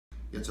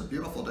It's a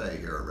beautiful day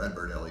here at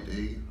RedBird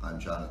LED. I'm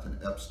Jonathan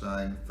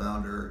Epstein,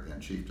 founder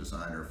and chief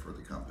designer for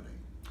the company.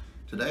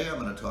 Today I'm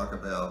going to talk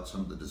about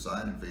some of the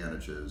design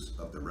advantages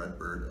of the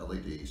RedBird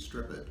LED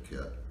Stripit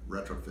kit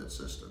retrofit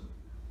system.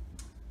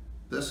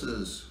 This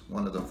is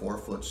one of the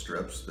 4-foot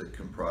strips that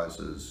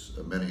comprises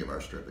many of our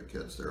Stripit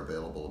kits. They're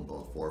available in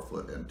both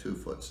 4-foot and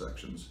 2-foot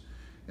sections.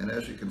 And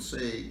as you can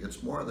see,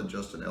 it's more than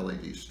just an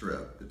LED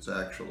strip. It's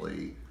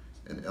actually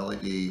an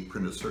LED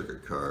printed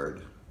circuit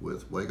card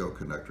with Wago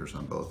connectors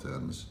on both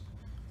ends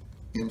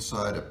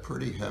inside a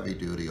pretty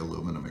heavy-duty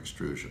aluminum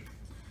extrusion.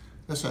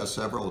 This has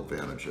several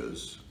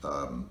advantages.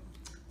 One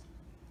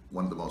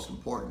of the most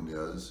important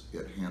is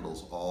it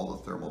handles all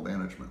the thermal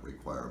management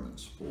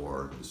requirements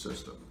for the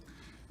system,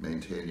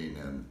 maintaining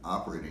an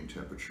operating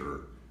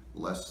temperature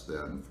less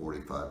than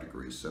 45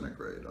 degrees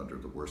centigrade under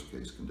the worst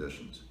case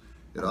conditions.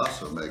 It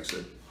also makes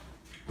it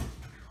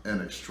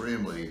an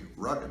extremely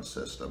rugged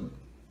system.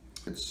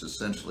 It's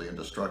essentially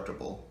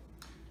indestructible,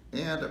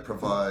 and it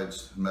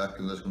provides a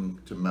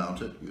mechanism to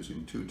mount it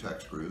using 2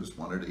 tech screws,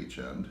 one at each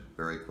end,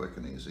 very quick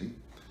and easy.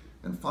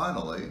 And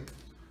finally,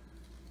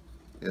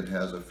 it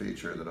has a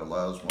feature that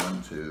allows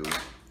one to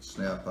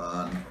snap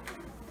on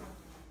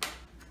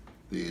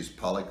these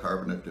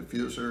polycarbonate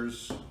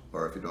diffusers,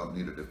 or if you don't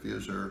need a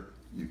diffuser,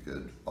 you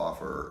could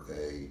offer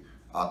a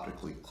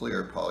optically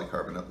clear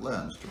polycarbonate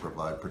lens to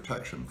provide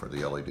protection for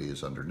the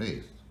LEDs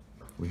underneath.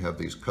 We have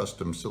these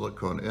custom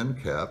silicone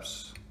end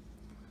caps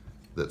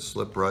that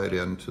slip right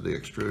into the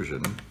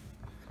extrusion,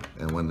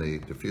 and when the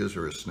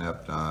diffuser is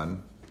snapped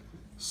on,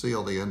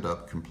 seal the end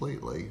up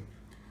completely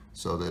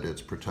so that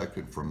it's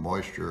protected from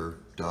moisture,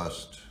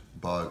 dust,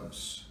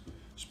 bugs,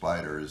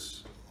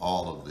 spiders,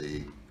 all of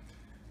the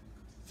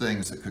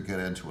things that could get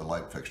into a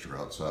light fixture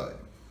outside.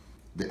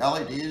 The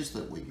LEDs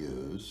that we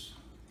use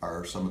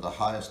are some of the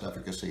highest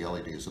efficacy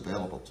LEDs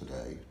available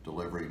today,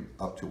 delivering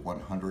up to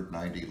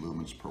 190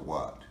 lumens per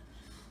watt.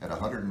 At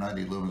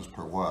 190 lumens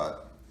per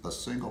watt, a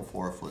single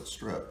 4-foot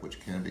strip, which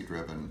can be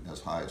driven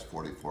as high as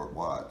 44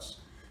 watts,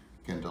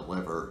 can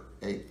deliver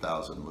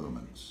 8,000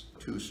 lumens.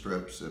 2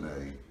 strips in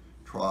a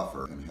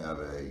troffer can have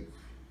a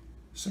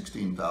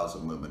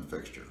 16,000 lumen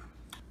fixture.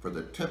 For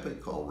the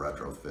typical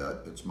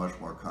retrofit, it's much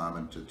more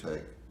common to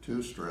take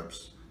 2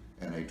 strips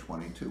and a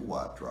 22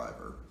 watt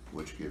driver,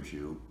 which gives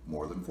you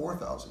more than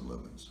 4,000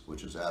 lumens,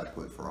 which is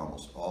adequate for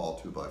almost all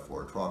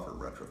 2x4 troffer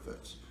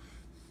retrofits.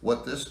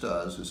 What this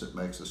does is it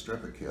makes the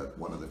Stripit kit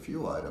one of the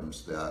few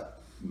items that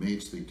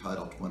meets the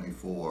Title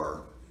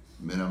 24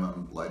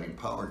 minimum lighting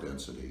power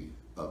density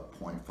of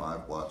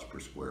 0.5 watts per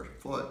square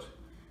foot,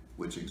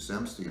 which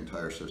exempts the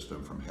entire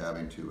system from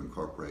having to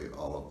incorporate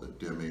all of the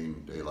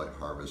dimming, daylight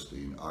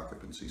harvesting,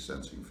 occupancy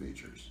sensing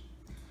features.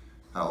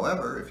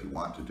 However, if you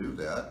want to do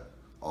that,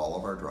 all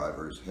of our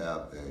drivers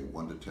have a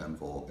 1 to 10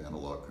 volt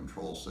analog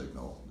control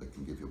signal that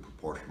can give you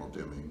proportional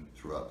dimming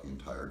throughout the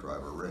entire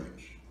driver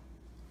range.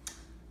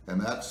 And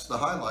that's the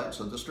highlights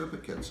of the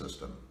Stripit kit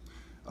system.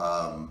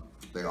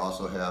 They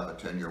also have a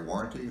 10-year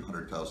warranty,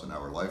 100,000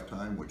 hour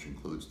lifetime, which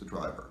includes the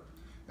driver.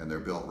 And they're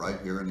built right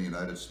here in the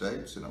United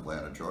States, in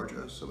Atlanta,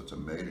 Georgia, so it's a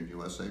made in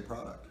USA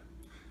product.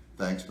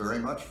 Thanks very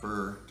much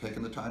for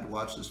taking the time to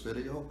watch this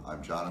video.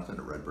 I'm Jonathan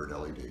at RedBird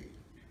LED.